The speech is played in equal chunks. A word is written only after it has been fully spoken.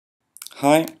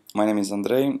Hi, my name is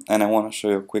Andrei and I want to show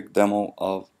you a quick demo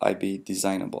of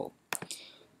IBDesignable.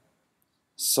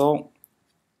 So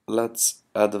let's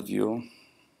add a view.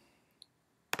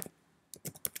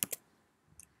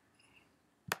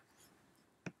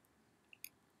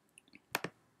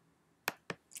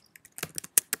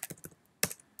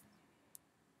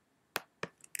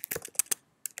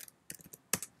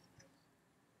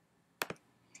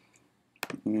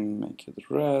 Make it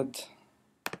red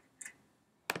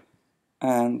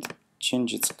and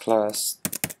change its class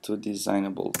to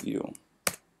designable view.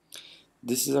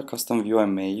 This is a custom view I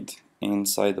made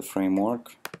inside the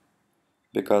framework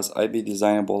because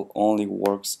IBDesignable only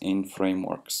works in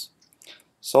frameworks.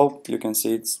 So you can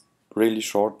see it's really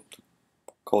short.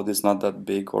 Code is not that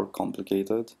big or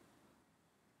complicated.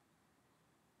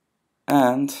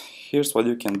 And here's what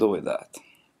you can do with that.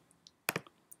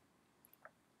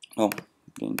 Oh,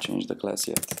 didn't change the class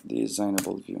yet.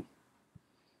 Designable view.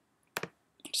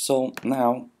 So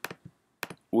now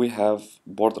we have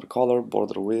border color,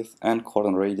 border width, and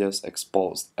corner radius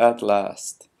exposed at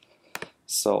last.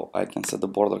 So I can set the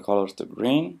border color to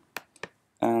green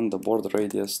and the border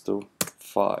radius to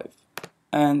 5.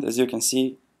 And as you can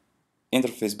see,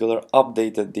 Interface Builder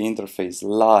updated the interface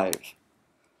live.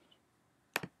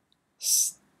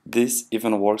 This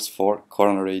even works for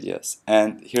corner radius.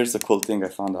 And here's the cool thing I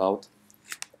found out.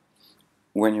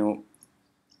 When you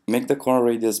make the corner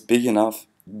radius big enough,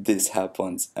 this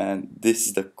happens, and this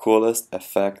is the coolest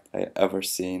effect I ever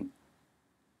seen.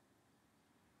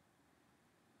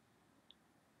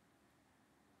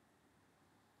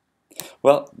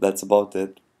 Well, that's about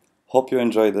it. Hope you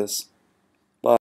enjoy this. Bye.